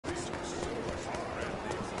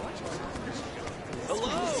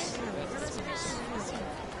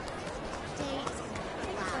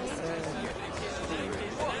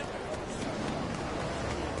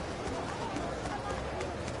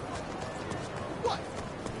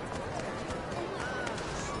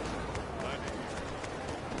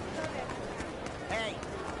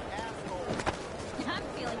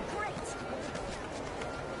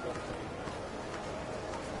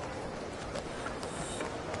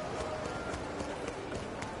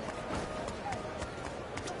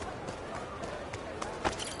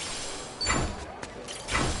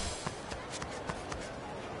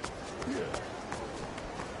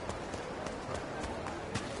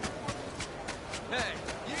Hey,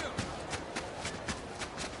 you!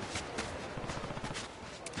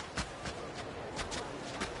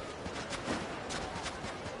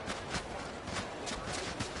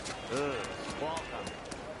 Welcome.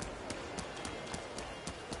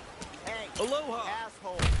 Hey! Aloha!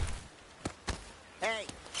 Asshole! Hey!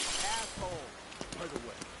 Asshole! By the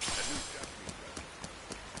way, that new Japanese restaurant.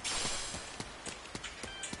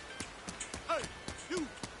 Hey, you!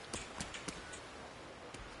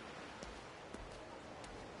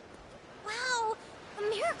 Wow! A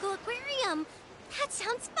miracle aquarium! That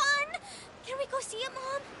sounds fun! Can we go see it,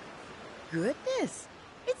 Mom? Goodness!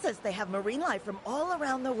 It says they have marine life from all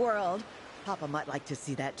around the world. Papa might like to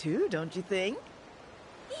see that too, don't you think?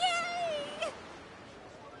 Yay!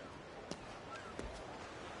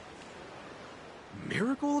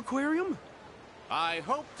 Miracle Aquarium? I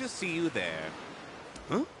hope to see you there.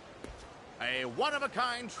 Huh? A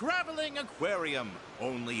one-of-a-kind traveling aquarium.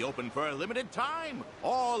 Only open for a limited time.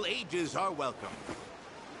 All ages are welcome.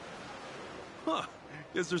 Huh.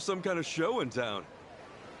 Guess there's some kind of show in town.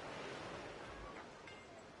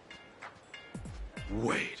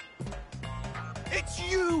 Wait. It's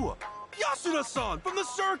you! Yasuda-san from the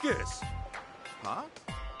circus! Huh?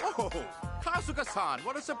 Oh, Kasuga-san,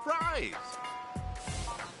 what a surprise!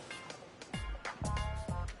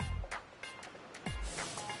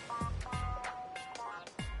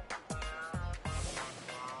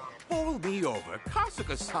 Bowl me over,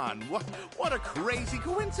 Kasuga-san. What a crazy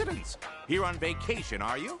coincidence. Here on vacation,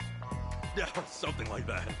 are you? Yeah, something like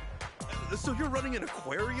that. So you're running an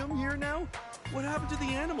aquarium here now? What happened to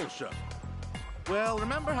the animal show? Well,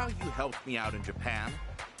 remember how you helped me out in Japan?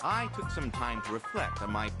 I took some time to reflect on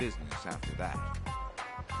my business after that.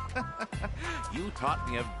 You taught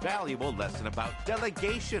me a valuable lesson about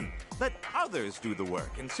delegation. Let others do the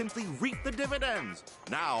work and simply reap the dividends.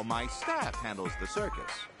 Now my staff handles the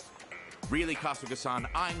circus. Really, Kasuga-san,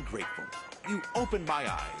 I'm grateful. You opened my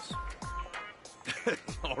eyes.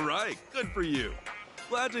 All right, good for you.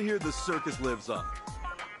 Glad to hear the circus lives on.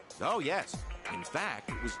 Oh, yes. In fact,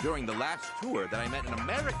 it was during the last tour that I met an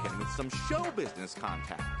American with some show business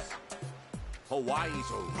contacts.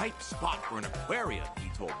 Hawaii's a ripe spot for an aquarium, he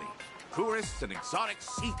told me. Tourists and exotic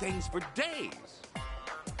sea things for days.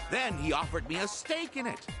 Then he offered me a stake in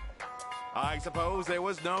it. I suppose there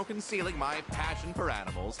was no concealing my passion for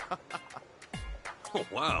animals. Oh,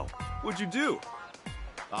 wow. What'd you do?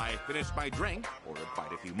 I finished my drink, ordered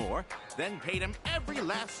quite a few more, then paid him every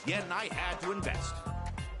last yen I had to invest.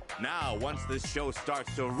 Now, once this show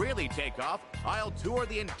starts to really take off, I'll tour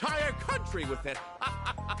the entire country with it.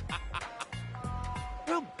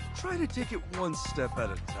 Well, try to take it one step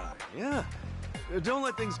at a time, yeah? Don't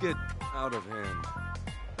let things get out of hand.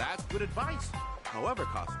 That's good advice. However,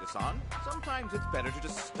 Kasuga-san, sometimes it's better to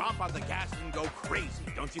just stomp on the gas and go crazy,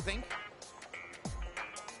 don't you think?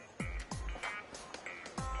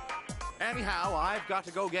 Anyhow, I've got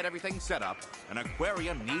to go get everything set up. An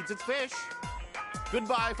aquarium needs its fish.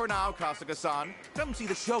 Goodbye for now, Kasuga-san. Come see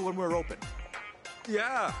the show when we're open.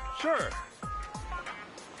 Yeah, sure.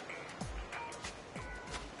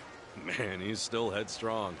 Man, he's still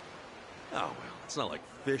headstrong. Oh, well, it's not like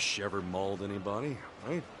fish ever mauled anybody,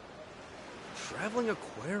 right? Traveling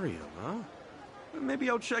aquarium, huh? Maybe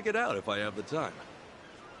I'll check it out if I have the time.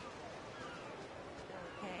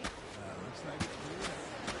 Okay. Looks like it's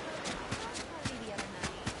The other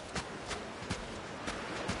night.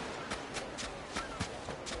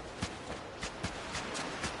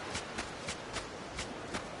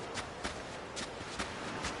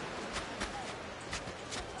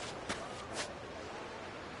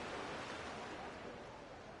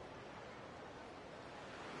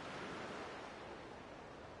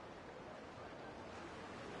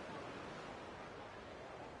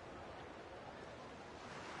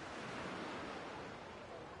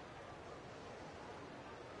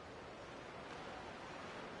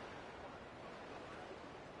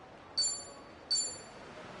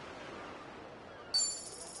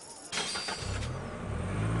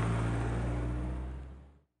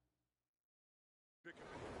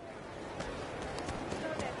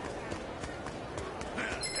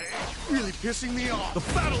 Really pissing me off. The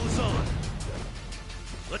battle is on.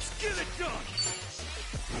 Let's get it done.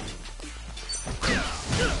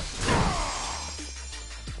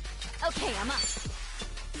 Okay, I'm up.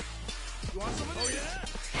 You want some of this?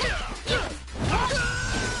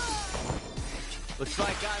 Looks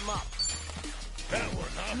like I'm up. That'll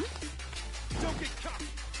work, huh? Don't get caught.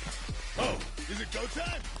 Oh, is it go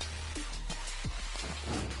time?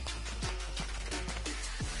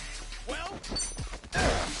 Well.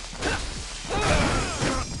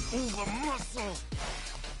 Oh, the muscle.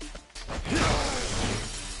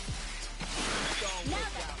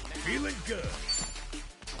 Feeling good.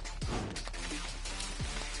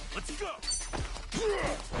 Let's go.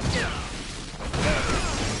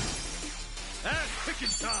 And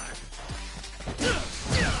picking time.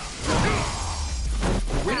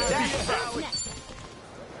 Who's next? All right.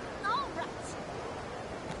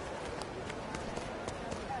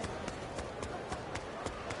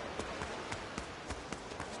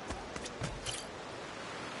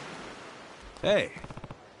 Hey.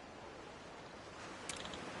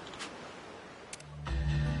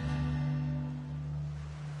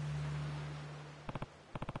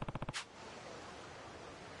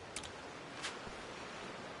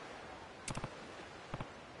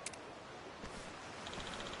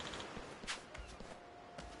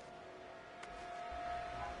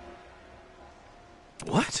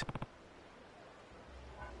 What?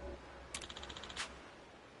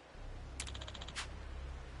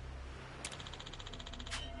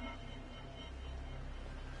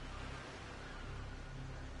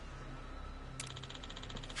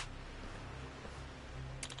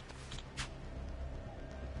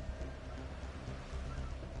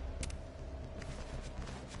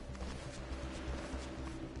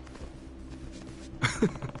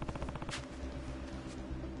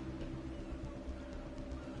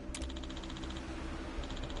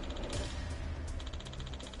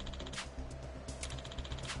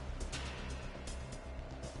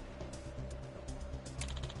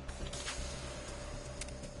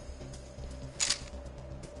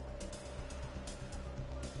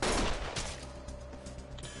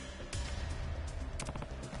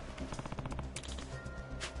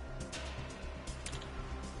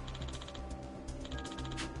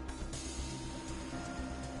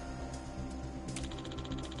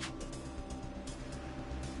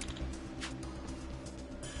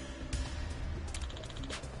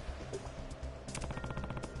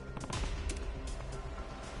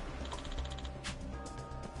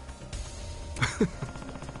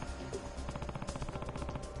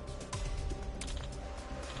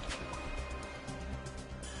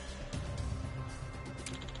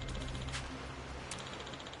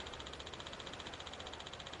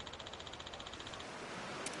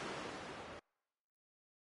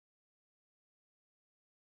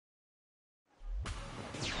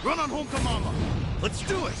 Run on home to mama. Let's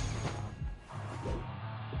do it.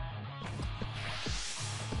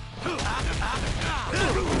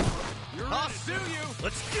 I'll sue you.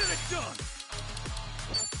 Let's get it done.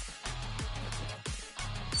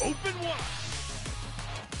 Open wide.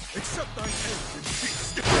 Except I'm and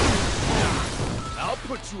beast. I'll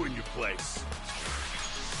put you in your place.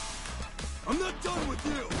 I'm not done with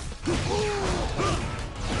you.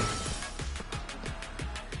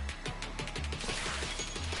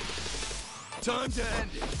 Time to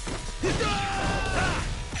end it.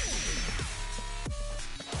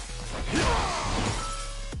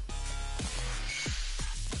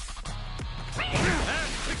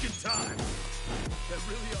 And picking time. That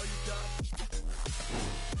really all you got?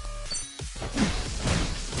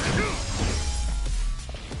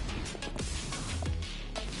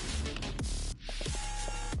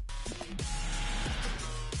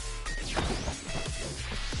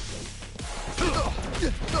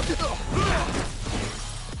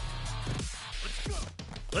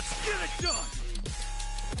 Let's get it done!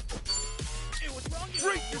 Hey, what's wrong?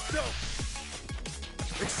 Break yourself!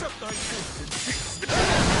 Except I can't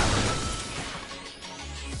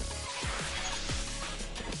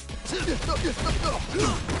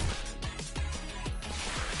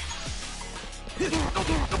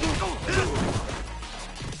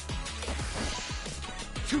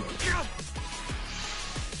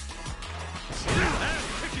And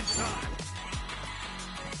picking time!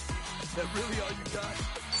 That really all you got?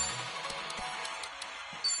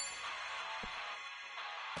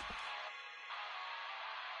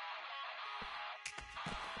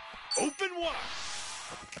 Open wide!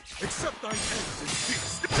 Except I end in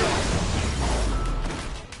peace.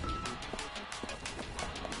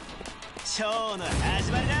 ショーの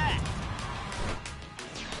始まりだ。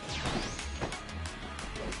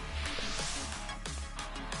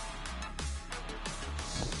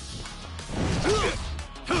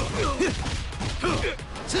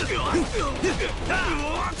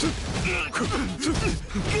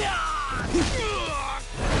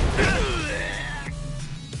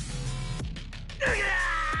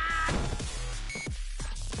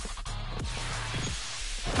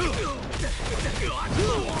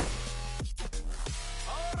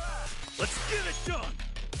Let's get it done!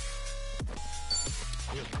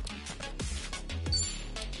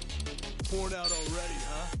 Poured out already,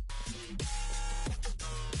 huh?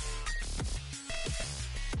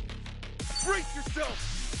 Brace yourself!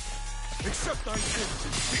 Accept thine end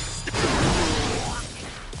in peace.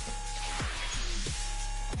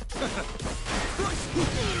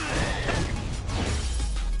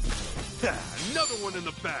 Another one in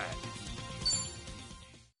the bag.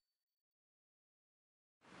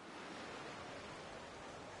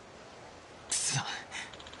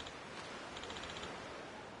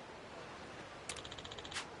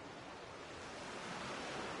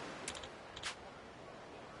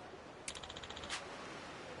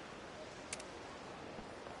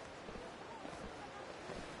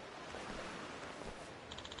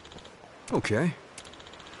 Okay.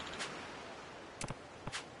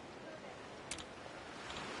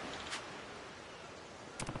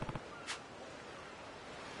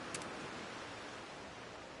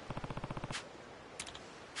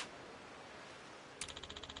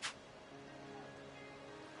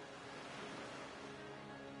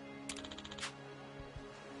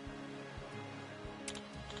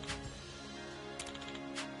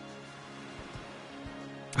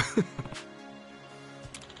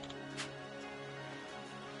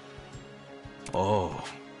 Oh.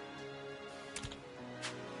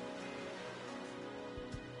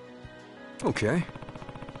 Okay.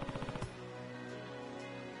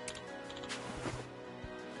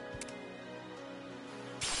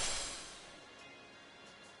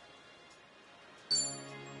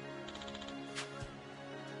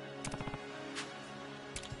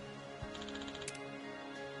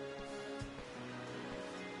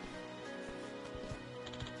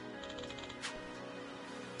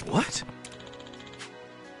 What?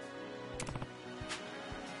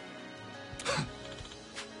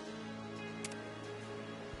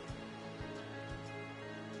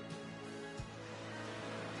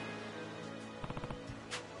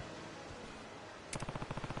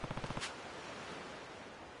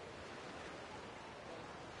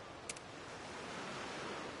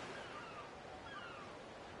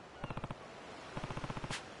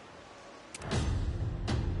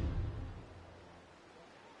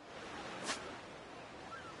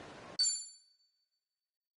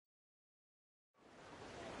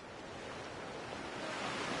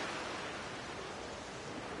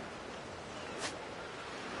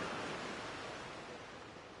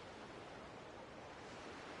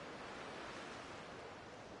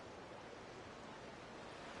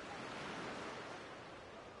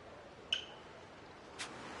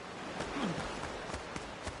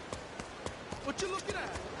 What you looking at?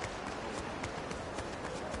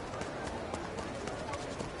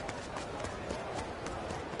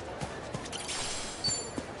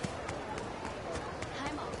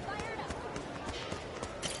 I'm all fired up.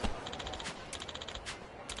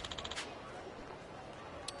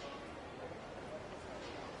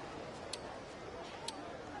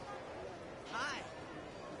 Hi.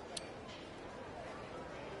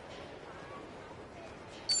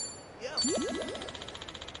 Yo.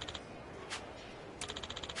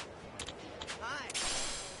 Hi.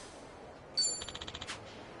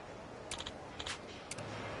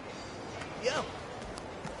 Yo.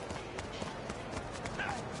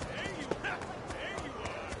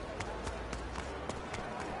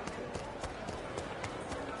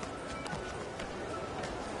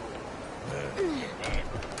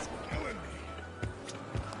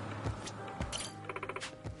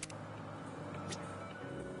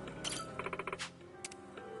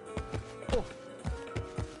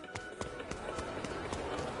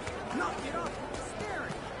 Knock it off!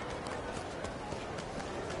 Staring!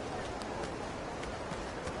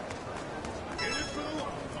 In it for the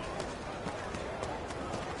long haul.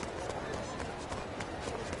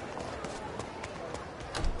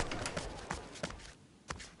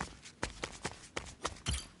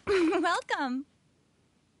 Welcome.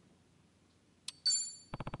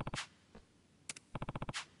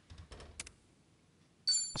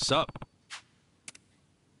 Sup?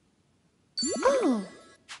 Oh.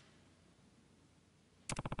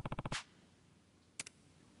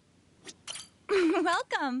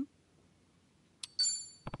 Welcome.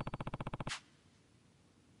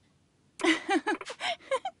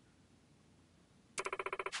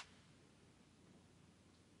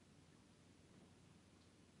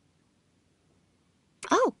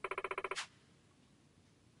 Oh.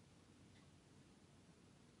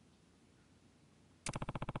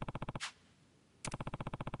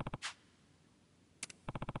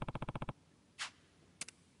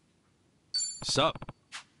 Sup?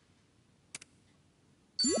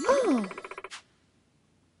 Oh.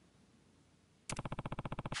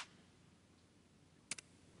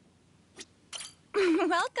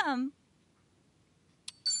 Welcome.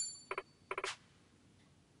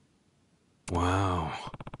 Wow.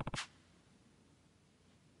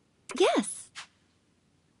 Yes.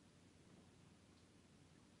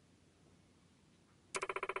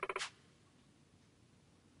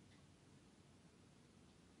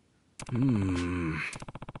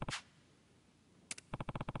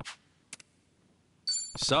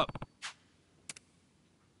 Sup?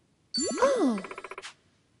 Oh.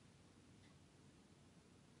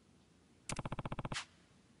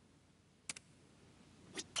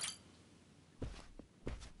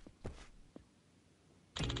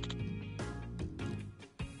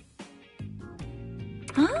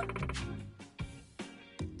 Huh?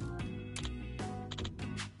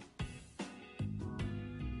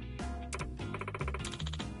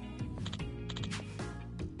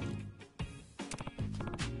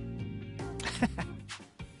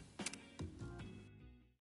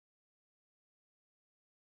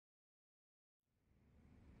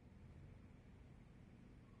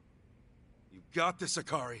 You got this,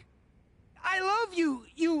 Akari. I love you,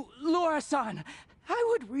 you Laura-san. I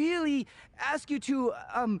would really ask you to,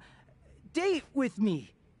 date with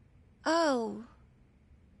me. Oh.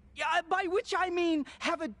 Yeah, by which I mean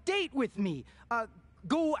have a date with me.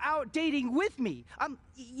 Go out dating with me.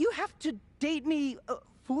 You have to date me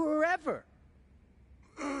forever.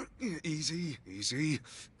 Easy, easy.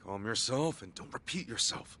 Calm yourself and don't repeat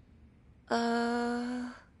yourself.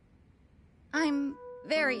 I'm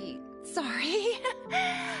very sorry.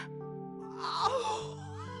 Oh.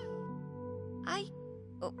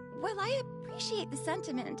 Well, I appreciate the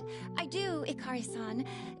sentiment. I do, Ikari-san.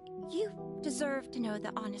 You deserve to know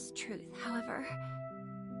the honest truth, however.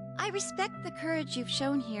 I respect the courage you've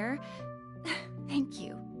shown here. Thank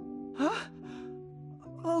you. Huh?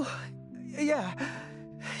 Oh, yeah.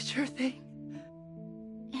 Sure thing.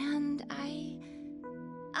 And I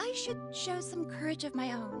should show some courage of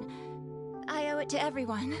my own. I owe it to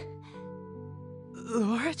everyone.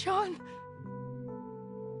 Laura-chan?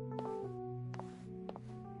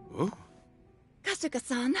 Huh?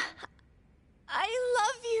 Kasuga-san, I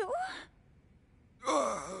love you.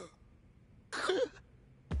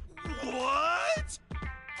 What?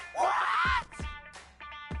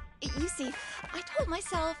 You see, I told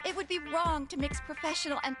myself it would be wrong to mix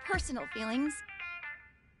professional and personal feelings.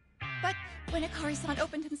 But when Akari-san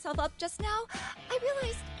opened himself up just now, I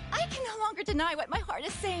realized I can no longer deny what my heart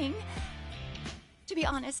is saying. To be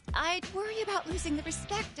honest, I'd worry about losing the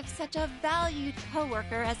respect of such a valued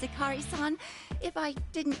coworker as Ikari-san if I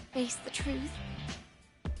didn't face the truth.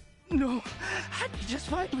 No, I'd be just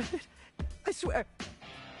fine with it. I swear.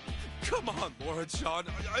 Come on, Laura-chan.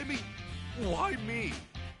 I mean, why me?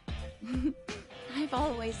 I've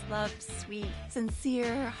always loved sweet,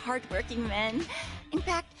 sincere, hardworking men. In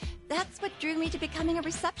fact, that's what drew me to becoming a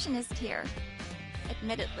receptionist here.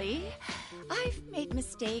 Admittedly, I've made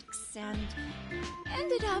mistakes and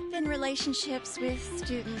ended up in relationships with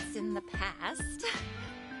students in the past.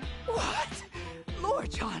 What?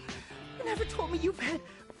 Laura-chan, you never told me you've had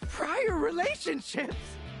prior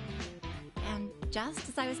relationships. And just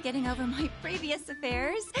as I was getting over my previous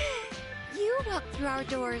affairs, you walked through our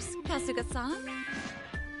doors, Kasuga-san.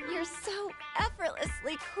 You're so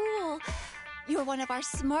effortlessly cool. You're one of our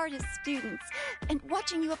smartest students, and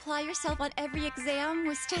watching you apply yourself on every exam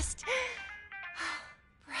was just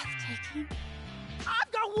breathtaking.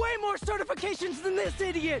 I've got way more certifications than this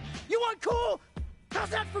idiot. You want cool?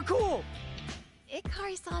 How's that for cool?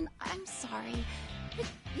 Ikari-san, I'm sorry, but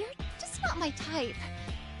you're just not my type.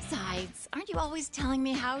 Besides, aren't you always telling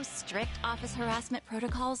me how strict office harassment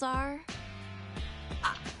protocols are?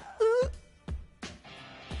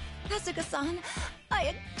 Kasuga-san,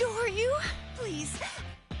 I adore you. Please,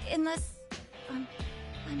 unless I'm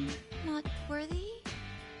not worthy.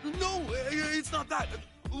 No, it's not that.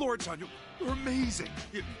 Laura-chan, you're amazing.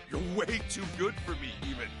 You're way too good for me,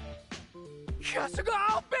 even. Kasuga,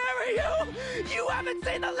 I'll bury you! You haven't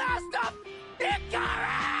seen the last of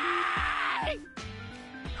Ikari!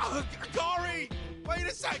 Akari! Wait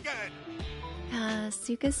a second!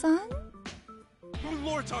 Kasuga-san?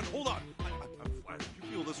 Laura-chan, hold on. I'm flattered you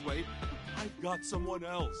feel this way. I've got someone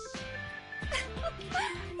else.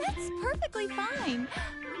 That's perfectly fine.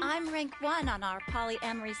 I'm rank 1 on our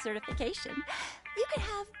polyamory certification. You can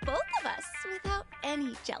have both of us without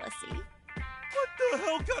any jealousy. What the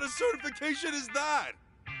hell kind of certification is that?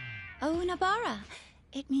 Onabara.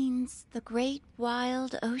 It means the great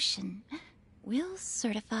wild ocean. We'll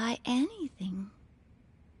certify anything.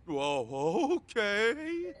 Whoa,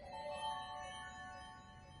 okay.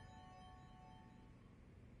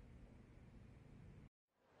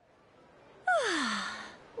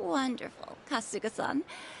 Wonderful, Kasuga-san.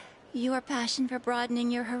 Your passion for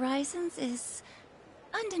broadening your horizons is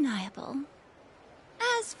undeniable.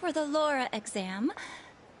 As for the Laura exam,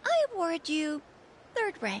 I award you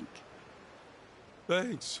 3rd rank.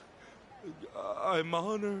 Thanks. I'm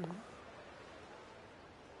honored.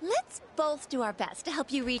 Let's both do our best to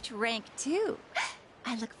help you reach rank 2.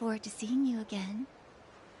 I look forward to seeing you again.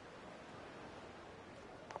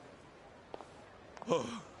 Oh,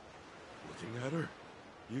 looking at her,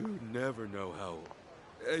 you never know how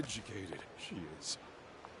educated she is.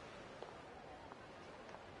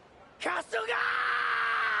 Kasuga!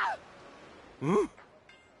 Huh?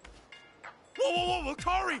 Whoa,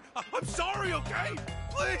 Kari! I'm sorry, okay?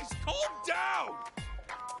 Please, calm down!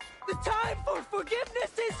 The time for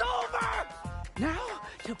forgiveness is over! Now,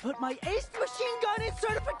 to put my ace machine gun in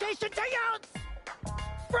certification to use!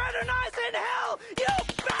 Fraternize in hell, you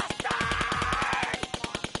bastard!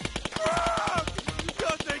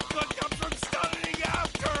 Nothing good comes from studying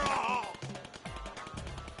after all!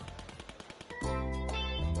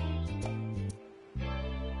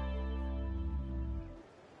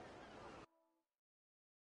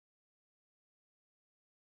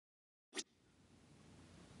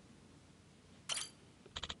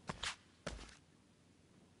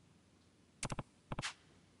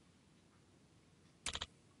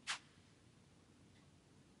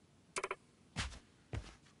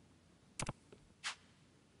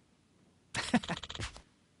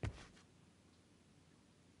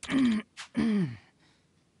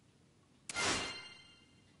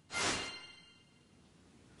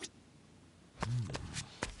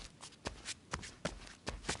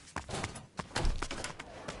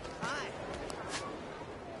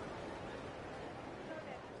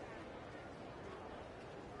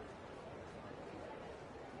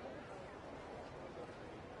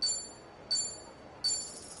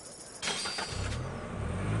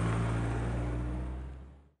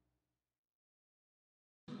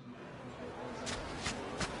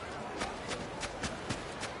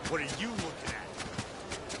 What are you looking at?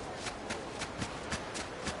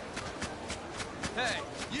 Hey,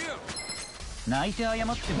 you! 泣いて謝っても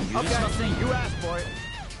許しませんよ。 You asked for it.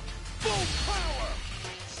 Full power!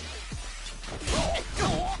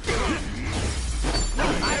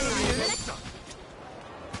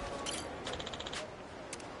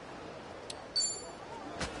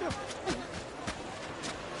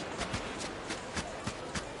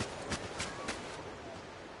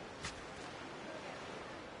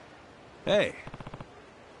 Hey.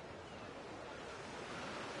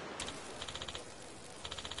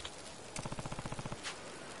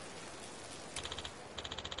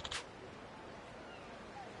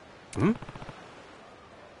 Hmm?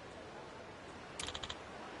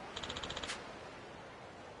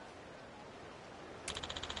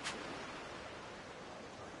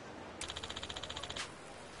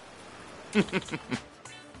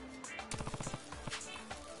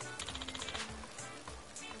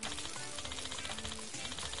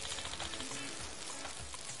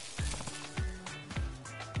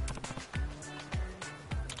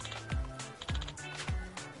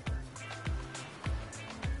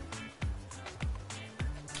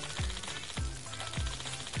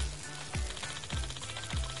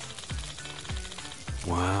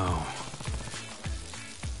 Wow.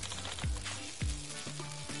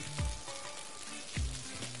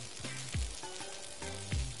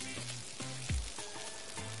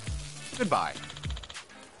 Goodbye.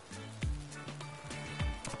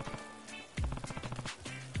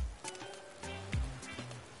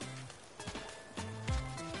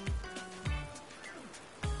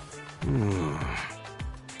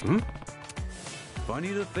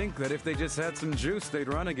 Funny to think that if they just had some juice, they'd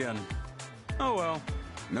run again. Oh well,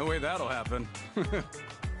 no way that'll happen. Wait,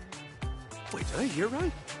 did I hear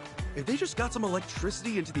right? If they just got some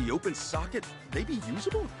electricity into the open socket, they'd be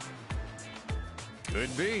usable?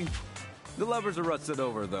 Could be. The levers are rusted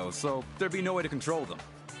over, though, so there'd be no way to control them.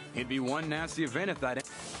 It'd be one nasty event if that...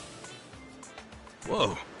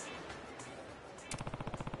 Whoa.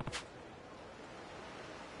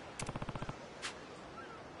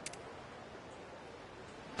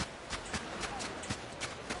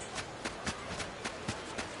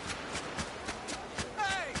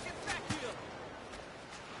 Hey, get back here!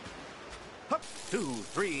 Hup, 2,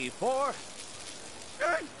 3, 4.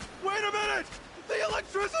 Hey, wait a minute! The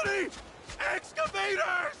electricity!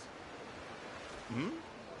 Excavators! Hmm?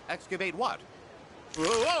 Excavate what?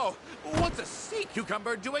 Whoa! What's a sea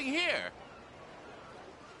cucumber doing here?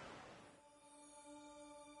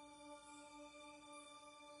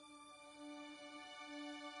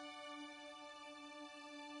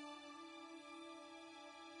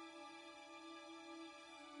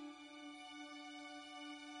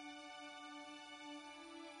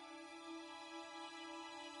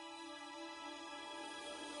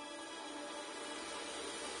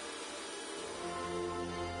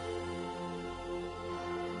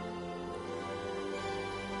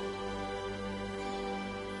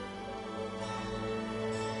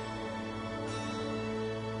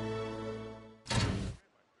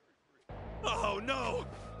 Oh no!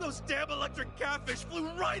 Those damn electric catfish flew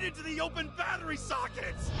right into the open battery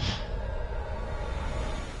sockets!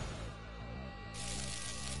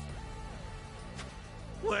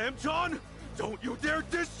 Lamb John, don't you dare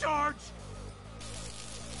discharge!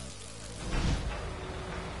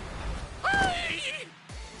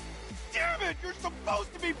 Damn it! You're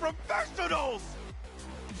supposed to be professionals!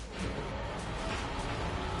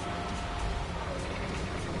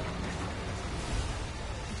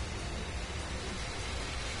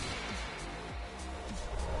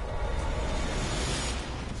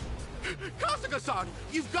 Kasuga-san,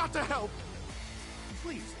 you've got to help!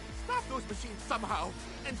 Please, stop those machines somehow,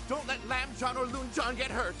 and don't let Lamb John or Loon John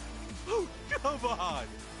get hurt! Oh, come on!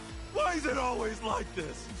 Why is it always like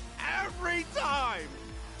this? Every time!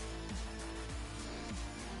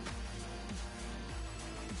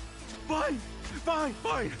 Fine!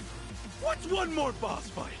 What's one more boss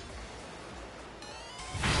fight?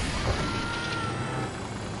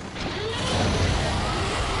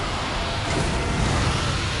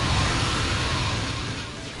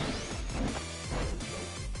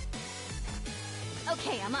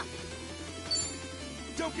 Okay, I'm up.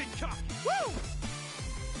 Don't get caught! Woo!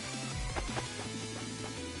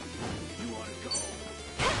 You wanna go?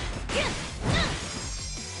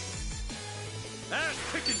 Ass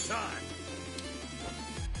kicking time!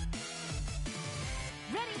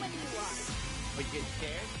 Ready when you are. Are you getting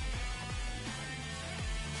scared?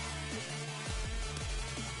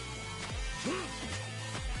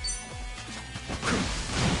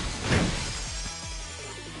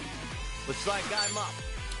 Looks like I'm up.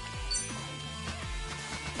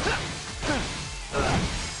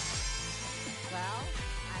 Well,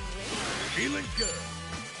 I'm ready. Feeling good.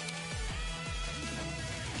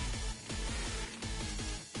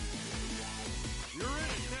 You're in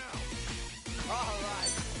it now. All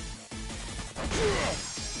right.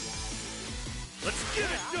 Let's get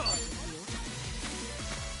it done.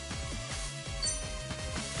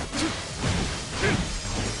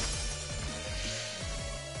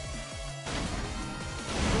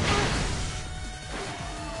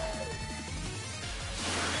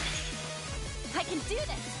 I can do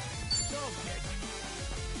this.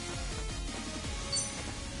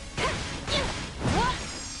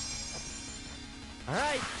 All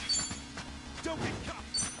right. Don't get caught.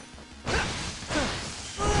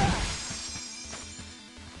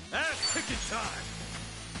 Ass kicking time.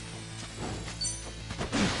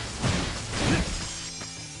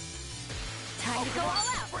 Time to go all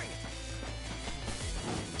out. Bring it.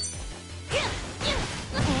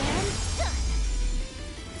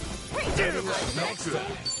 And done. Next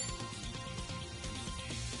time.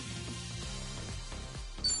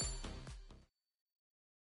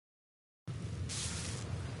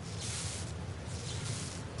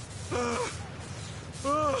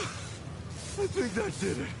 I think that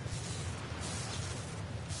did it.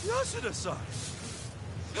 Yasuda-san,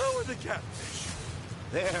 how are the catfish?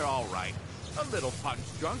 They're all right. A little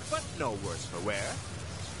punch-drunk, but no worse for wear.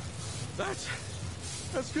 That's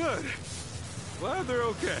good. Glad they're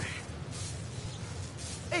okay.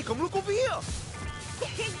 Hey, come look over here.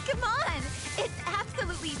 Come on. It's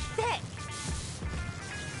absolutely sick.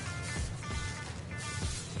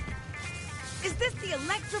 Is this the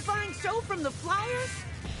electrifying show from the Flyers?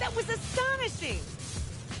 That was astonishing!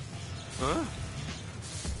 Huh?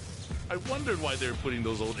 I wondered why they were putting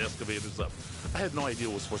those old excavators up. I had no idea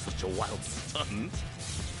it was for such a wild stunt.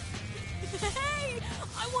 Hey!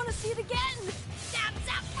 I want to see it again! Zap,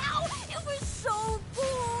 zap, pow! It was so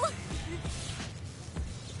cool!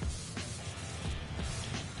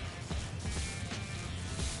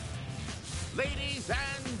 Ladies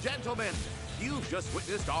and gentlemen, you've just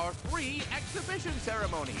witnessed our free exhibition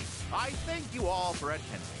ceremony. I thank you all for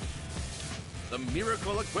attending. The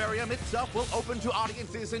Miracle Aquarium itself will open to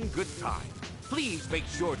audiences in good time. Please make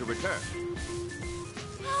sure to return.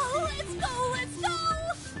 Oh, let's go! Let's go!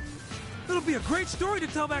 It'll be a great story to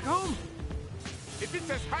tell back home. If it's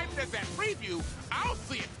as hyped as that preview, I'll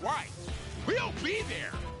see it twice. We'll be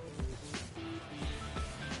there.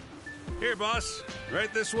 Here, boss.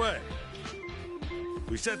 Right this way.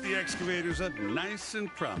 We set the excavators up nice and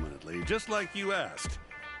prominently, just like you asked.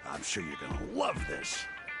 I'm sure you're gonna love this.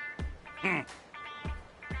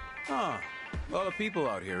 Ah, a lot of people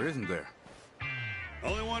out here, isn't there?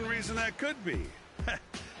 Only one reason that could be.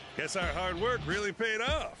 Guess our hard work really paid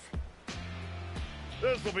off.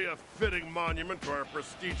 This will be a fitting monument to our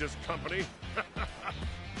prestigious company.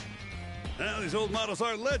 Now, these old models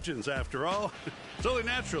are legends, after all. It's only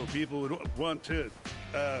natural people would want to,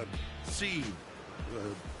 see,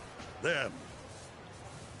 them.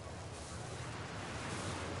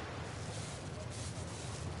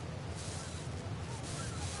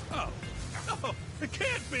 No! It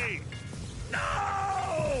can't be!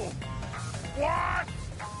 No! What?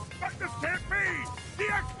 But this can't be!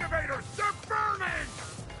 The excavators! They're burning!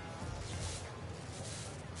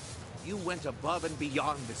 You went above and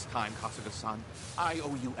beyond this time, Kasuga-san. I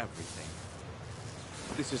owe you everything.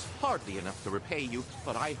 This is hardly enough to repay you,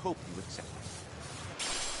 but I hope you accept it.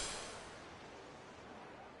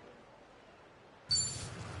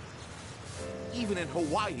 Even in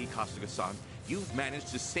Hawaii, Kasuga-san, you've managed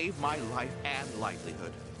to save my life and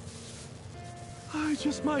livelihood. I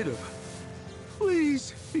just might have.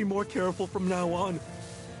 Please, be more careful from now on.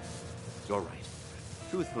 You're right.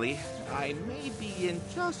 Truthfully, I may be in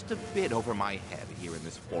just a bit over my head here in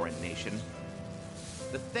this foreign nation.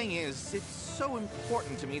 The thing is, it's so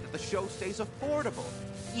important to me that the show stays affordable,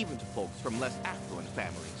 even to folks from less affluent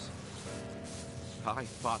families. I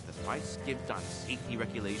thought that if I skimped on safety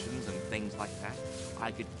regulations and things like that,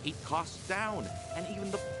 I could keep costs down, and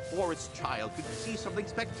even the poorest child could see something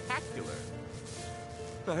spectacular.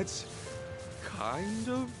 That's kind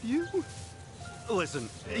of you? Listen,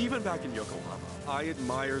 even back in Yokohama, I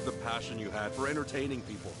admired the passion you had for entertaining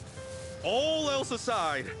people. All else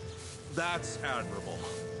aside, that's admirable.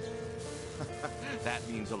 That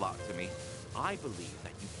means a lot to me. I believe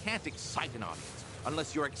that you can't excite an audience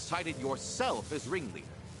unless you're excited yourself as ringleader.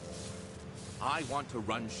 I want to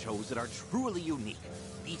run shows that are truly unique.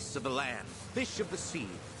 Beasts of the land, fish of the sea.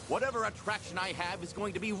 Whatever attraction I have is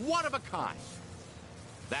going to be one of a kind.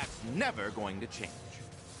 That's never going to change.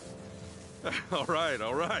 All right,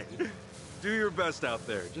 all right. Do your best out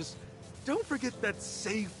there. Just don't forget that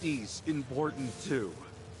safety's important too.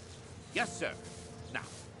 Yes, sir. Now,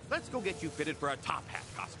 let's go get you fitted for a top hat,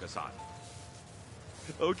 Kasuga-san.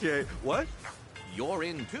 Okay, what? You're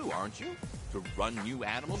in too, aren't you? To run new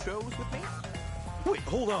animal shows with me? Wait,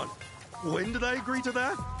 hold on. When did I agree to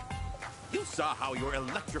that? You saw how your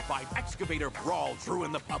electrified excavator brawl drew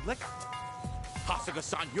in the public.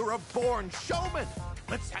 Kasuga-san, you're a born showman.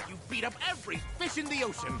 Let's have you beat up every fish in the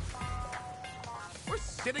ocean. We're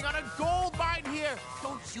sitting on a gold mine here.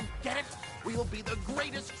 Don't you get it? We'll be the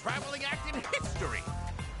greatest traveling act in history.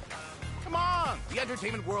 Come on, the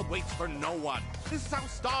entertainment world waits for no one. This is how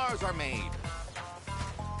stars are made.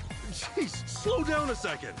 Jeez, slow down a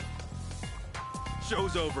second.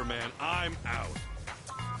 Show's over, man. I'm out.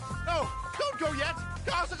 No, don't go yet.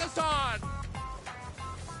 Kasuga-san!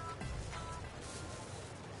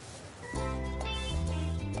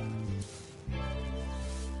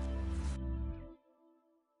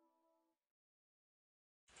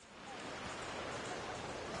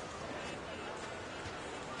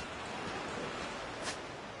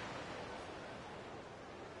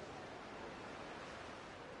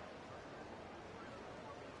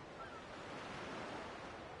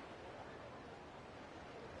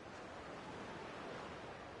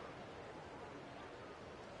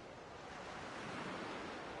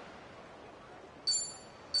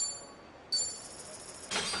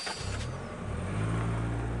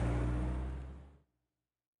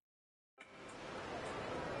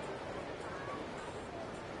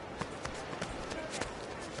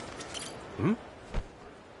 Hmm?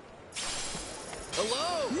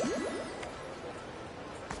 Hello?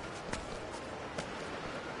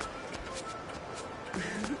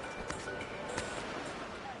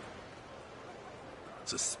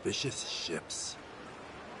 Suspicious ships.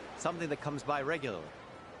 Something that comes by regularly.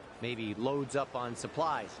 Maybe loads up on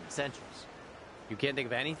supplies and essentials. You can't think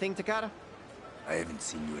of anything, Takata? I haven't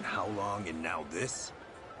seen you in how long, and now this?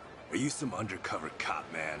 Are you some undercover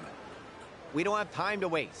cop, man? We don't have time to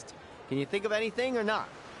waste. Can you think of anything or not?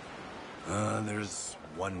 There's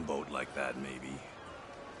one boat like that, maybe.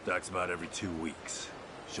 Docks about every 2 weeks.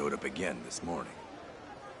 Showed up again this morning.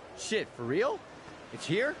 Shit, for real? It's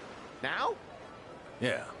here? Now?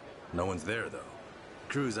 Yeah, no one's there, though.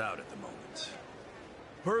 Crew's out at the moment.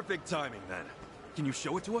 Perfect timing, then. Can you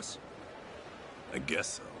show it to us? I guess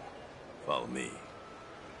so. Follow me.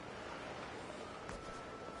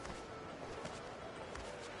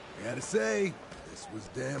 I gotta say, this was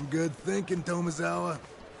damn good thinking, Tomizawa.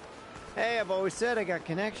 Hey, I've always said I got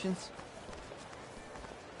connections.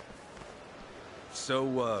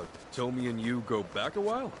 So, Tomi and you go back a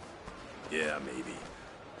while? Yeah, maybe.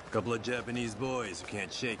 Couple of Japanese boys who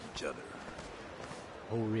can't shake each other.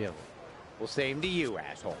 Oh, really? Well, same to you,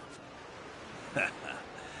 asshole.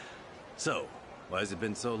 So, why has it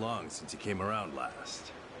been so long since you came around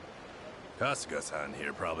last? Kasuga-san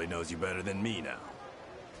here probably knows you better than me now.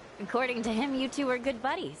 According to him, you two are good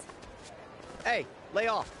buddies. Hey, lay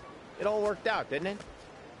off. It all worked out, didn't it?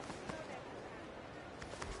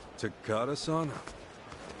 Takata-san?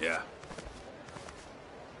 Yeah.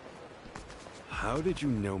 How did you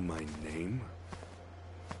know my name?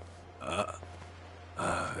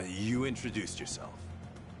 You introduced yourself.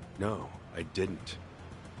 No, I didn't.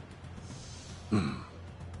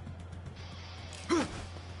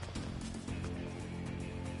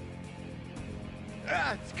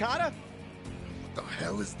 Takada? What the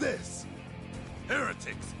hell is this?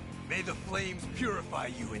 Heretics, may the flames purify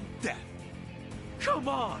you in death. Come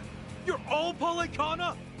on! You're all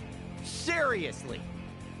Polycana? Seriously?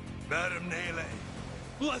 Madam Nele,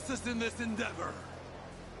 bless us in this endeavor.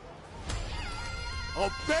 I'll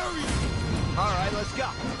bury you! All right, let's go.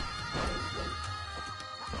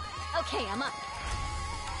 Okay, I'm up.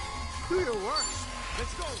 Do your worst.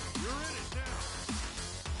 Let's go. You're in it now.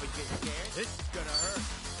 But get scared? This is gonna hurt.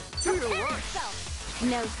 Do your Prepare worst. yourself.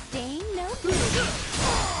 No stain, no pain.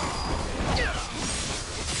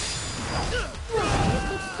 This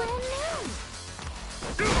is brand new.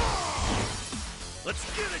 Let's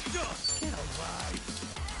get it done. Get alive.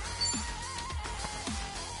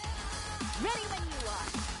 Ready when you are.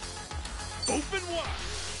 Open wide.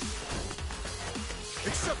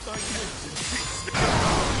 Except I heads and feet.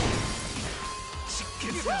 She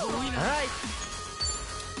gets All right.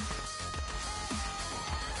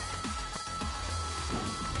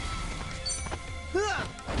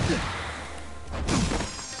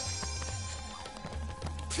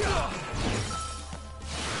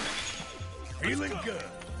 Feeling good.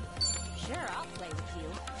 Sure, I'll play with you.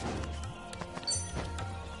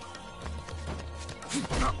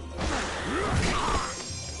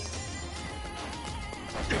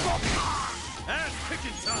 Ass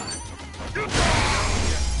picking time.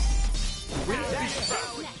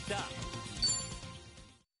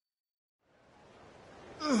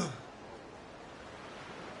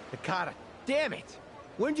 Takada, damn it!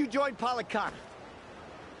 When'd you join Polycana?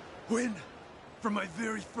 When? From my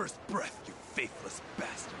very first breath, you faithless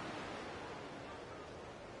bastard.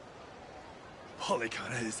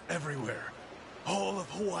 Polycana is everywhere. All of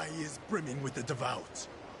Hawaii is brimming with the devout.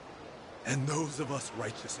 And those of us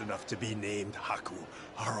righteous enough to be named Haku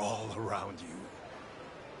are all around you.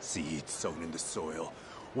 Seeds sown in the soil,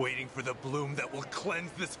 waiting for the bloom that will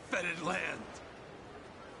cleanse this fetid land.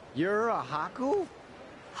 You're a Haku?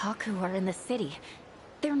 Haku are in the city.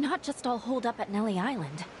 They're not just all holed up at Nelly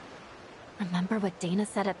Island. Remember what Dana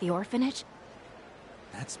said at the orphanage?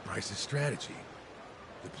 That's Bryce's strategy.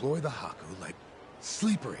 Deploy the Haku like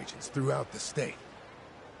sleeper agents throughout the state.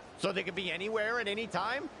 So they could be anywhere at any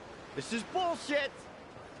time? This is bullshit!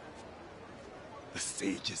 The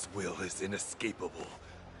sage's will is inescapable.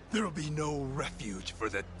 There'll be no refuge for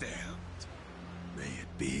the damned. May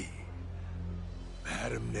it be.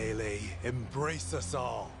 Madam Nele, embrace us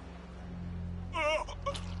all.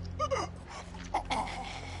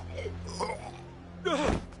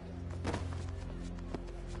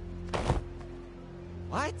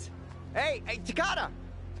 What? Hey, Takada!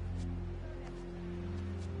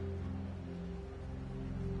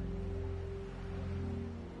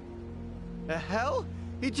 The hell?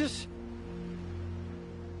 He just...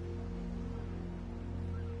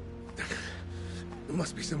 There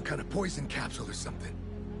must be some kind of poison capsule or something.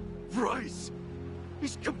 Bryce!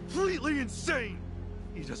 He's completely insane!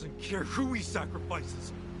 He doesn't care who he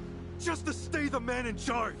sacrifices, just to stay the man in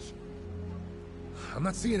charge! I'm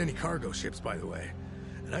not seeing any cargo ships, by the way.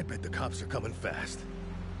 And I bet the cops are coming fast.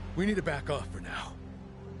 We need to back off for now.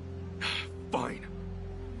 Fine.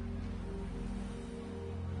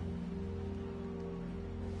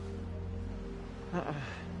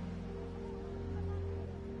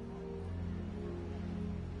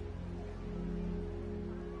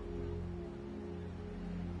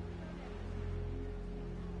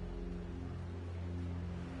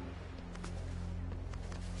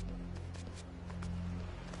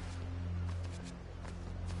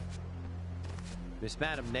 Miss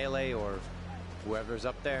Madam Nele or whoever's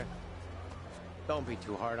up there, don't be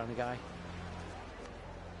too hard on the guy.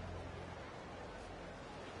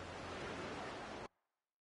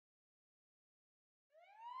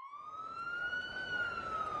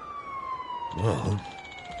 Well...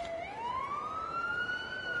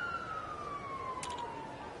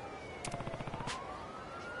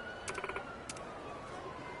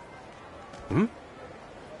 Hmm?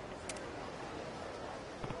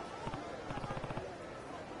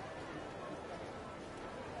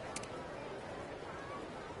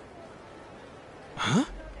 Huh?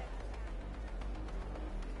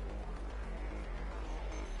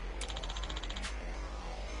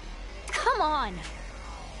 Come on!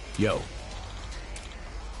 Yo.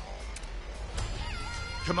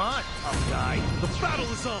 Come on, tough guy. The battle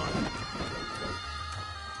is on!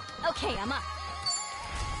 Okay, I'm up.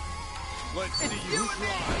 Let's see you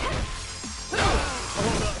try.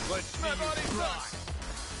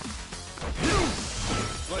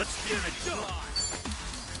 Give it to him!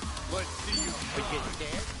 Let's see you get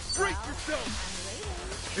scared. Brace yourself!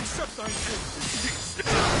 Except I'm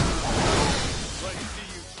Let's see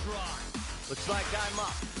you try. Looks like I'm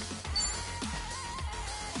up.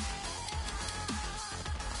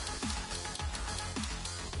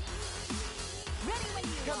 Ready when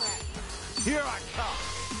you Come are. at me. Here I come.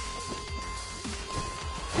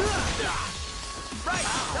 Right,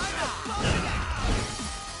 time to slow it down.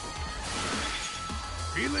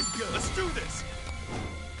 Feeling good. Let's do this.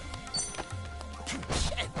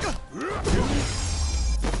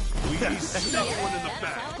 We stuck one in the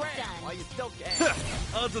back. While you still can.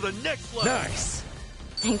 On to the next level. Nice.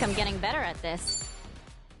 Think I'm getting better at this.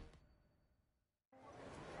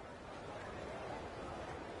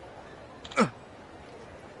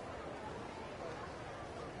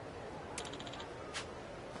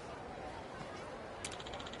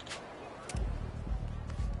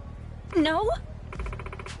 No?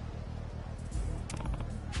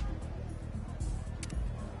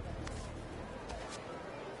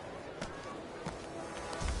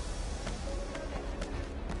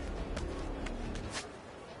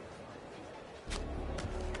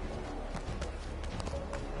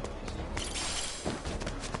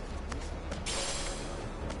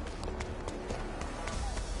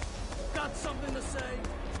 Got something to say?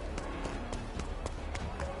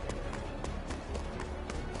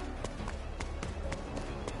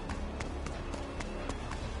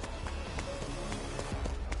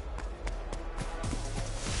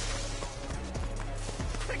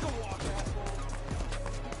 Take a walk, asshole.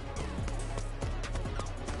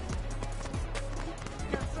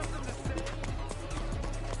 Got something to say?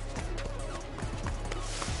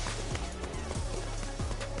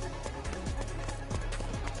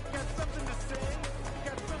 Got something to say?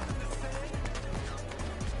 Got something to say?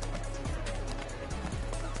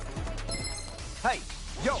 Hey,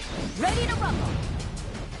 yo. Ready to rumble.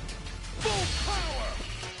 Full power!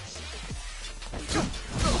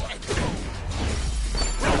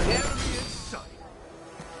 Enemy in sight.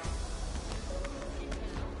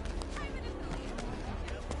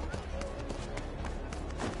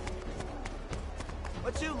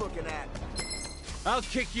 What you looking at? I'll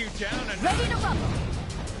kick you down and... Ready to rumble.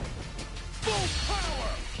 Full power!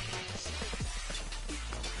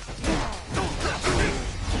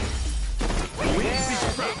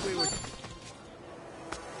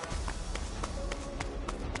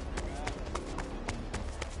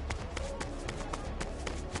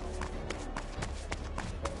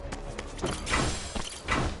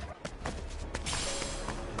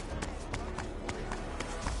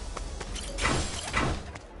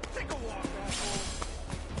 Take a walk, asshole.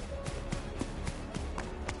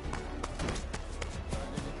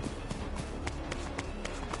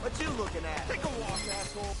 What you looking at? Take a walk,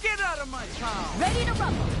 asshole. Get out of my town! Ready to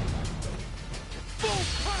rumble. Full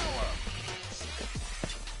power!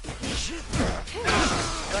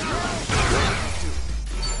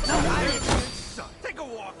 Take a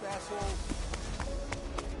walk, asshole.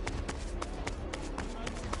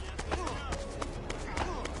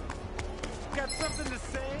 Got something to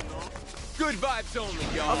say? Good vibes only,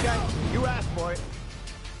 y'all. Okay, you asked for it.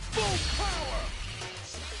 Full power!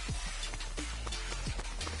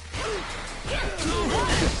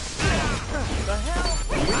 The hell?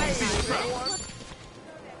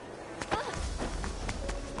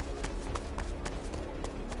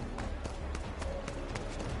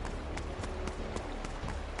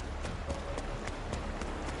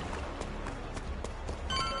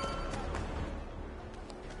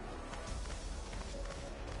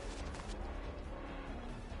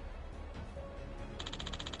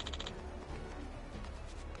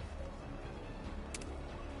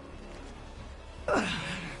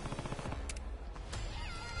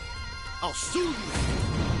 I'll sue you!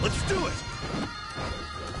 Let's do it!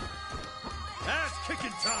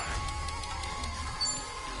 Ass-kicking time!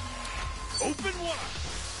 Open wide!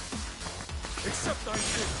 Except I'm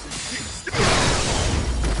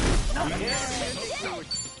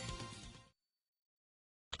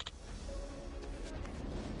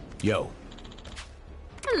Yo.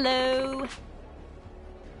 Hello.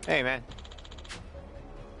 Hey, man.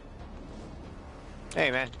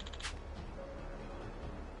 Hey, man.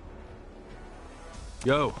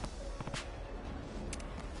 Yo.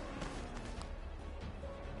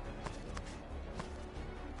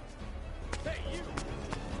 Hey, you!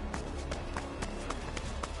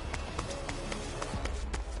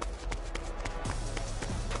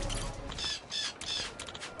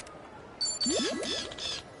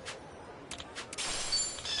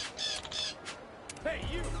 Hey,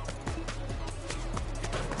 you!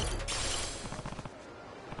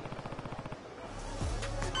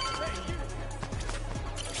 Hey,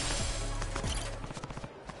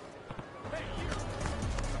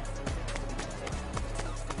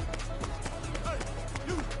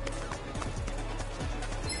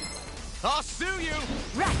 I'll sue you!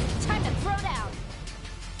 Right, time to throw down!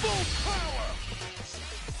 Full power!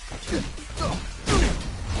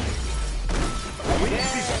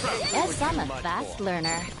 Guess I'm a fast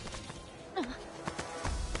learner.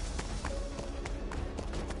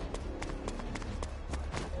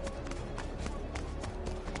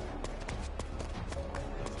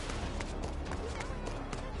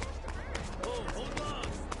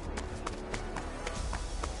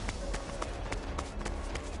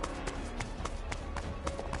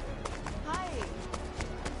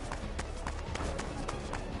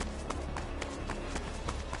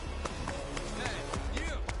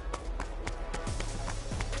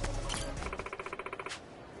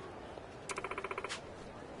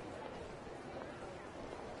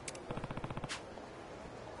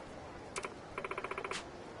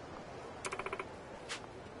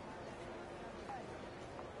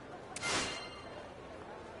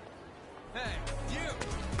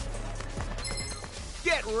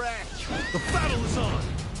 Get wrecked! The battle is on!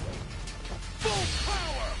 Full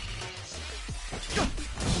power!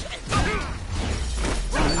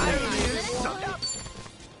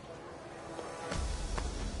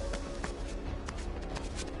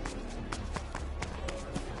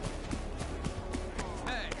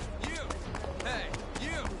 Hey, you! Hey,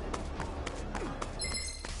 you!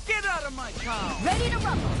 Get out of my town! Ready to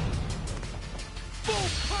rumble! Full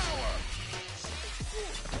power!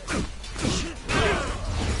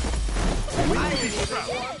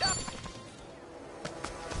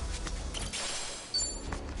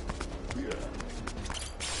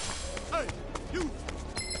 Hey, you!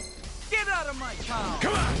 Get out of my town!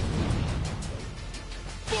 Come on!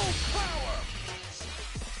 Full power!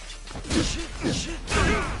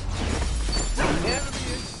 Enemy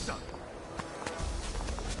is sunk.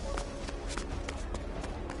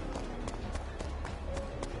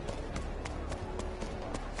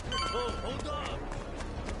 Oh, hold on!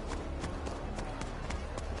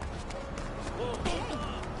 Oh, hold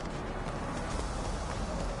on!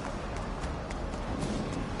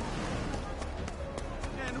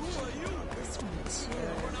 And who are you? This one too.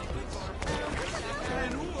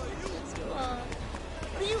 And who are you?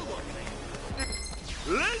 What are you looking at?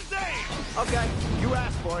 Lindsay! Okay, you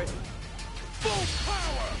asked for it. Full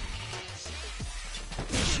power!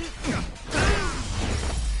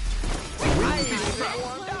 I ain't even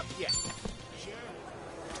warmed up yet.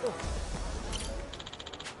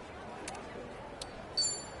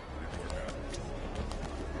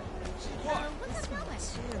 What's wrong with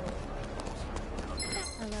you?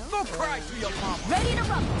 Hello? Go cry to your mama! Ready to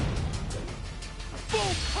rumble!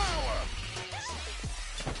 Full power!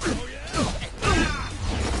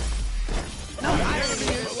 I ain't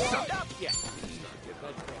even warmed up yet.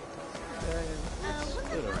 What's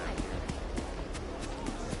wrong?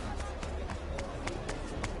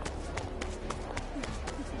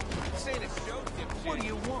 This ain't a show, dipshit. What do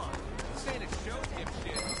you want? This ain't a show,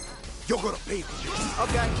 dipshit. You're gonna pay for this.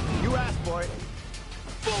 Okay, you asked for it.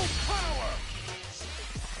 Full power!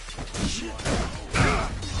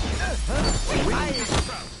 I ain't...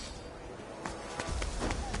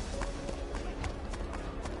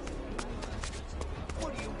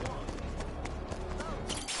 What do you want?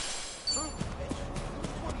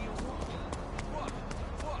 What do you want? What?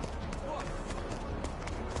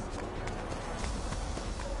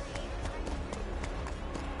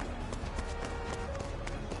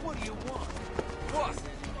 What do you want? What?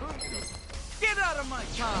 Get out of my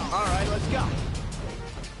town! All right, let's go.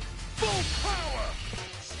 Full power!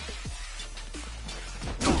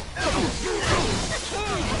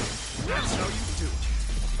 That's how you do it.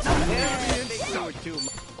 Yeah, they do it too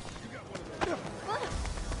much.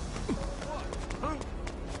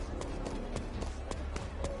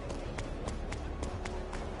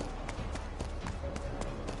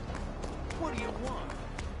 What do you want?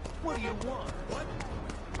 What do you want? What?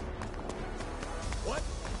 What?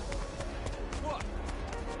 What?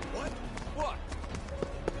 What? What?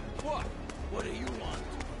 What? What do you want?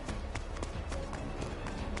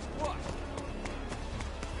 What?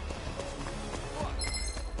 What?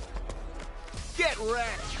 Get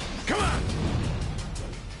wrecked! Come on!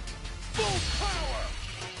 Full power!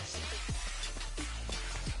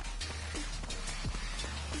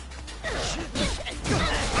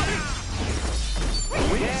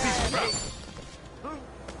 Yeah,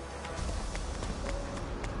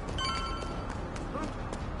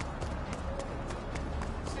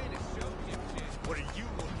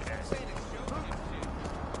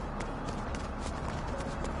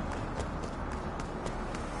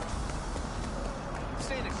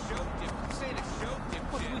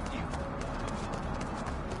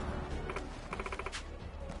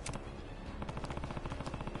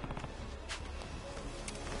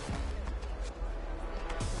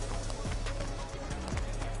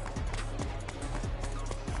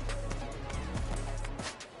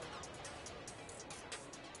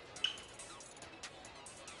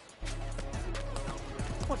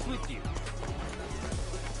 with you.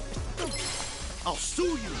 I'll sue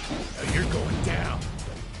you! Now you're going down!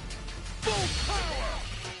 Full power!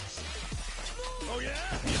 Oh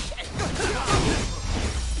yeah?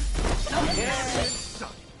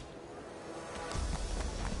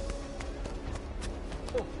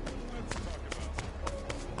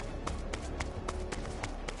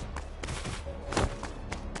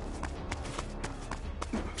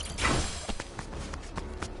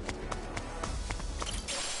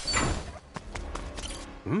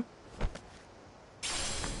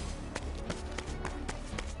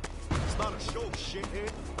 It's not a show,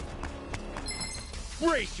 shithead.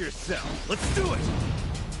 Brace yourself! Let's do it!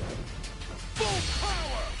 Full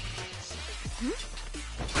power!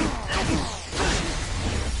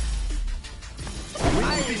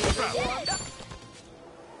 Be strapped.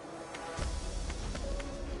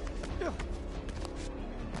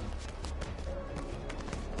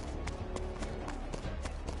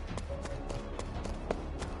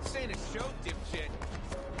 This ain't a show, dipshit.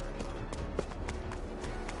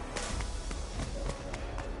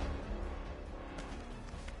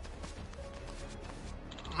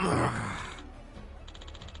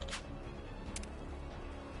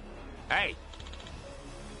 Hey!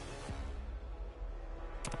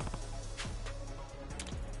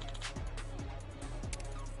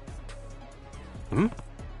 Hmm?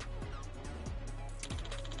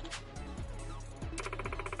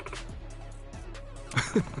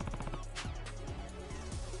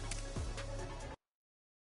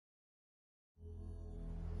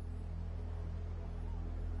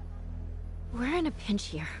 We're in a pinch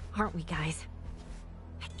here, aren't we, guys?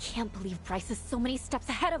 I can't believe Bryce is so many steps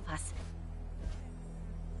ahead of us.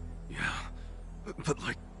 Yeah, but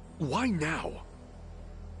like, why now?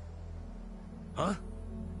 Huh?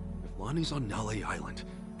 If Lonnie's on LA Island,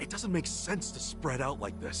 it doesn't make sense to spread out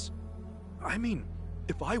like this. I mean,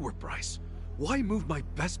 if I were Bryce, why move my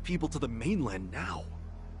best people to the mainland now?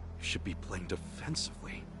 You should be playing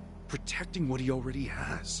defensively, protecting what he already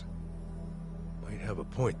has. Might have a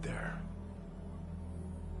point there.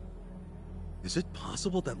 Is it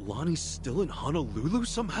possible that Lonnie's still in Honolulu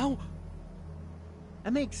somehow?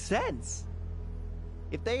 That makes sense.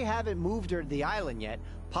 If they haven't moved her to the island yet,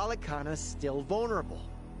 Polycana's still vulnerable.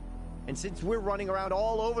 And since we're running around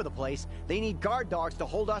all over the place, they need guard dogs to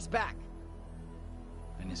hold us back.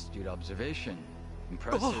 An astute observation.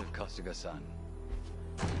 Impressive, Kasuga-san.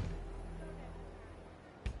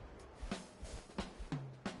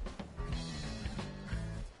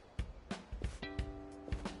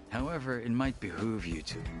 However, it might behoove you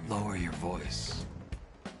to lower your voice.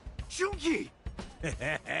 Jungi!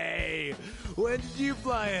 Hey! When did you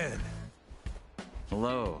fly in?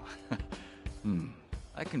 Hello.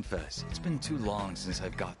 I confess, it's been too long since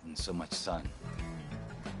I've gotten so much sun.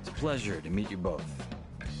 It's a pleasure to meet you both.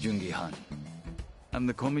 Jungi Han. I'm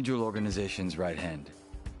the Komijul organization's right hand.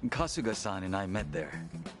 Kasuga-san and I met there.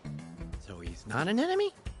 So he's not an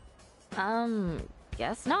enemy?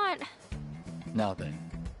 Guess not. Now then,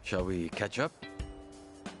 shall we catch up?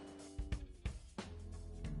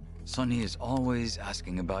 Sunny is always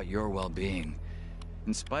asking about your well-being.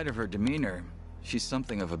 In spite of her demeanor, she's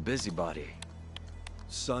something of a busybody.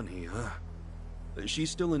 Sunny, huh? She's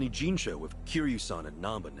still in Ijinsha with Kiryu-san and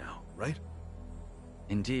Namba now, right?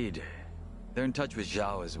 Indeed. They're in touch with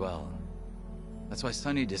Zhao as well. That's why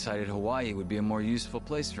Sunny decided Hawaii would be a more useful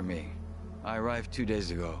place for me. I arrived 2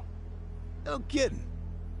 days ago. No kidding.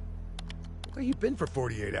 Where you been for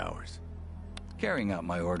 48 hours? Carrying out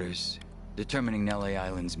my orders. Determining Nelly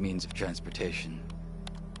Island's means of transportation.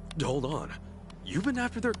 Hold on. You've been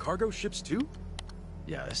after their cargo ships too?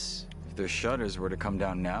 Yes. If their shutters were to come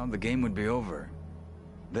down now, the game would be over.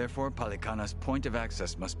 Therefore, Polycana's point of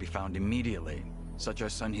access must be found immediately. Such are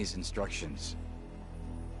Sunhee's instructions.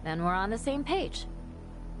 Then we're on the same page.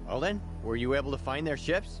 Well then, were you able to find their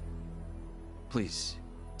ships? Please,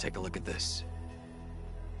 take a look at this.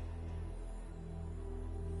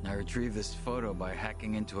 I retrieved this photo by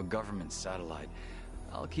hacking into a government satellite.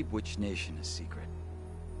 I'll keep which nation a secret.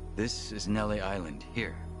 This is Nelly Island,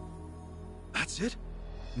 here. That's it?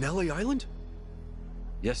 Nelly Island?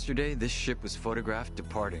 Yesterday, this ship was photographed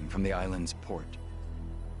departing from the island's port.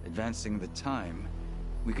 Advancing the time,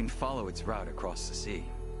 we can follow its route across the sea.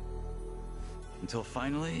 Until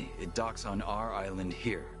finally, it docks on our island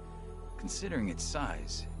here. Considering its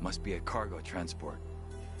size, it must be a cargo transport.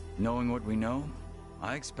 Knowing what we know,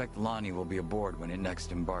 I expect Lonnie will be aboard when it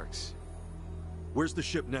next embarks. Where's the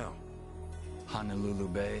ship now? Honolulu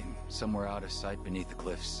Bay, somewhere out of sight beneath the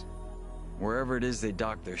cliffs. Wherever it is they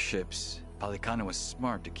dock their ships, Polycana was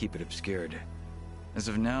smart to keep it obscured. As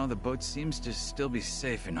of now, the boat seems to still be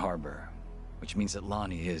safe in harbor. which means that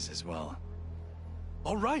Lonnie is as well.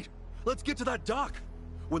 All right, let's get to that dock.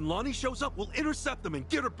 When Lonnie shows up, we'll intercept them and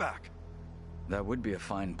get her back. That would be a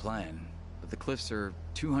fine plan, but the cliffs are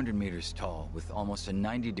 200 meters tall with almost a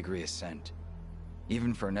 90-degree ascent.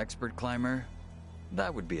 Even for an expert climber,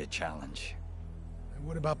 that would be a challenge. And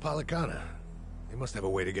what about Polycana? They must have a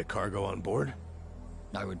way to get cargo on board.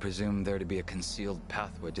 I would presume there to be a concealed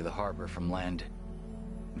pathway to the harbor from land.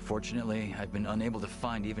 Unfortunately, I've been unable to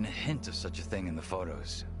find even a hint of such a thing in the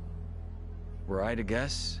photos. Were I to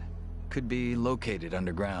guess, could be located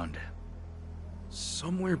underground.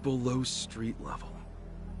 Somewhere below street level.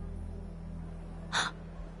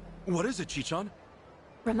 What is it, Chichan?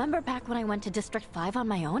 Remember back when I went to District 5 on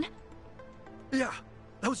my own? Yeah,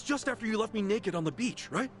 that was just after you left me naked on the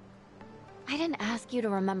beach, right? I didn't ask you to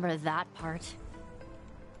remember that part.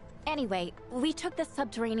 Anyway, we took this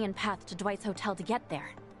subterranean path to Dwight's hotel to get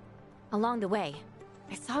there. Along the way,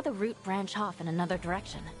 I saw the route branch off in another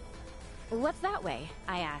direction. "What's that way?"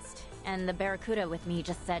 I asked, and the Barracuda with me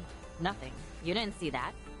just said, "Nothing. You didn't see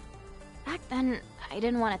that." Back then, I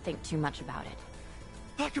didn't want to think too much about it.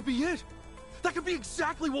 That could be it! That could be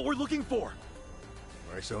exactly what we're looking for!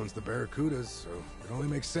 Bryce owns the Barracudas, so it only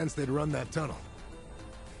makes sense they'd run that tunnel.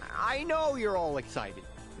 I know you're all excited.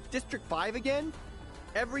 District 5 again?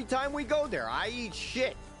 Every time we go there, I eat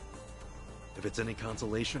shit. If it's any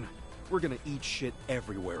consolation, we're gonna eat shit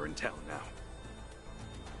everywhere in town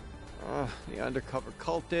now. The undercover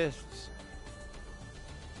cultists.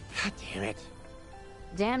 God damn it.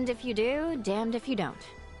 Damned if you do, damned if you don't.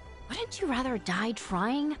 Wouldn't you rather die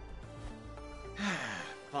trying?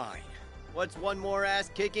 Fine. What's one more ass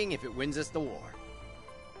kicking if it wins us the war?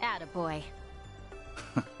 Attaboy.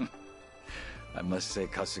 I must say,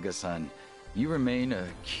 Kasuga-san, you remain a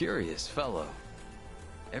curious fellow.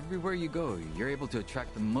 Everywhere you go, you're able to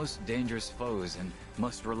attract the most dangerous foes and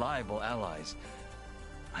most reliable allies.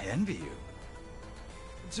 I envy you.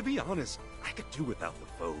 To be honest, I could do without the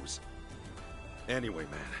foes. Anyway,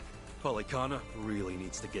 man, Polycana really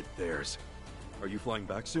needs to get theirs. Are you flying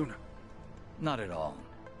back soon? Not at all.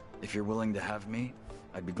 If you're willing to have me,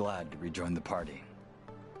 I'd be glad to rejoin the party.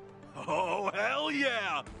 Oh, hell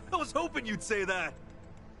yeah! I was hoping you'd say that!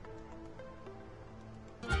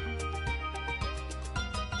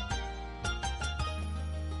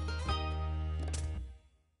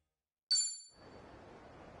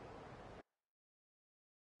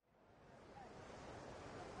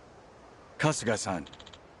 Kasuga-san.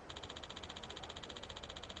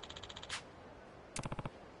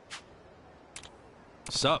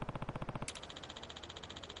 Sup?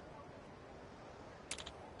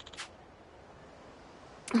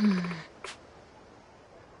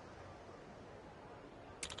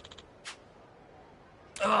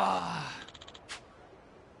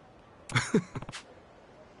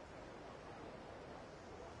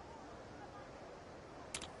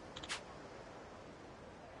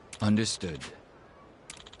 Understood.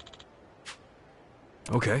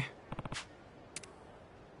 Okay.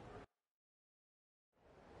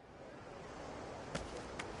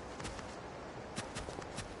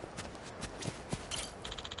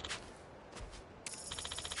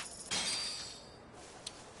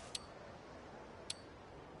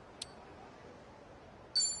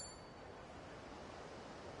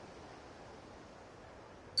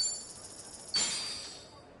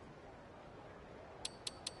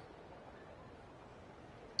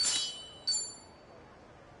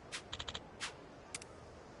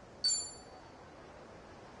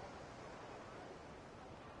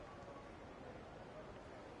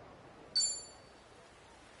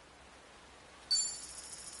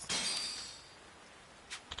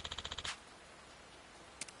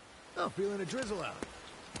 Oh, feeling a drizzle out.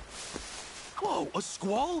 Whoa, a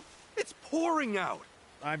squall? It's pouring out!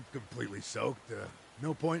 I'm completely soaked.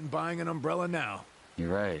 No point in buying an umbrella now.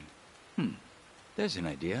 You're right. There's an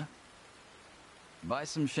idea. Buy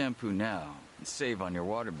some shampoo now and save on your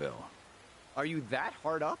water bill. Are you that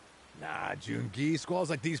hard up? Nah, Jungi, squalls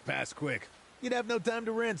like these pass quick. You'd have no time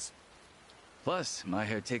to rinse. Plus, my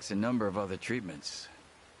hair takes a number of other treatments.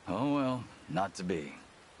 Oh well, not to be.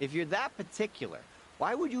 If you're that particular,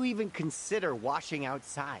 why would you even consider washing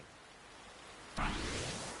outside?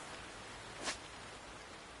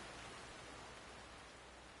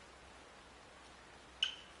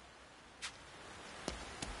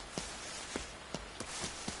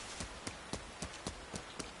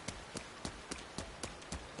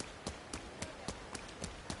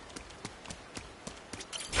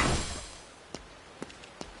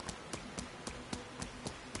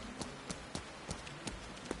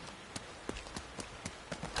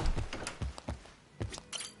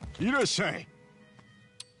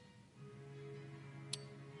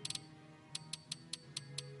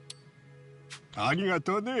 ありが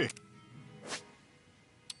とうね。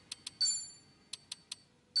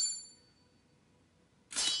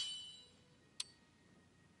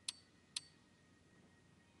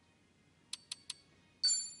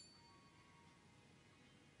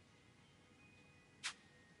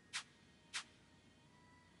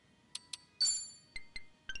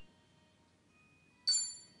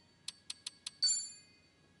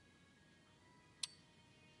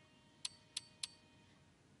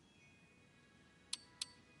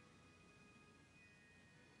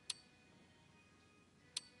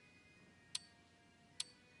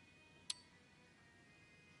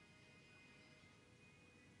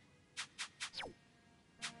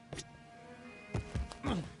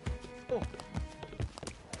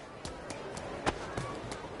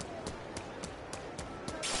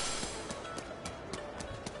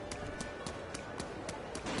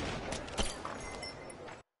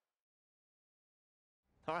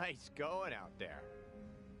Nice going out there.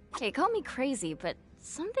 Hey, call me crazy, but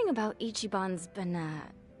something about Ichiban's been,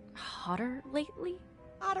 hotter lately?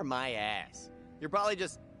 Hotter my ass. You're probably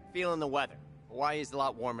just feeling the weather. Hawaii's a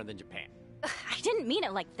lot warmer than Japan. I didn't mean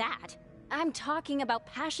it like that. I'm talking about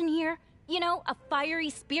passion here. You know, a fiery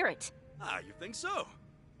spirit. Ah, you think so?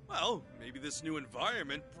 Well, maybe this new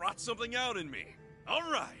environment brought something out in me. All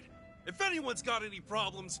right. If anyone's got any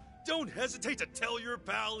problems, don't hesitate to tell your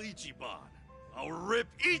pal Ichiban. I'll rip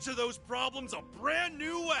each of those problems a brand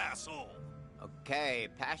new asshole. Okay,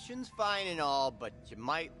 passion's fine and all, but you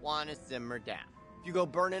might want to simmer down. If you go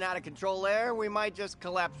burning out of control there, we might just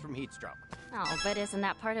collapse from heat stroke. Oh, but isn't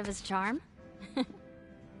that part of his charm?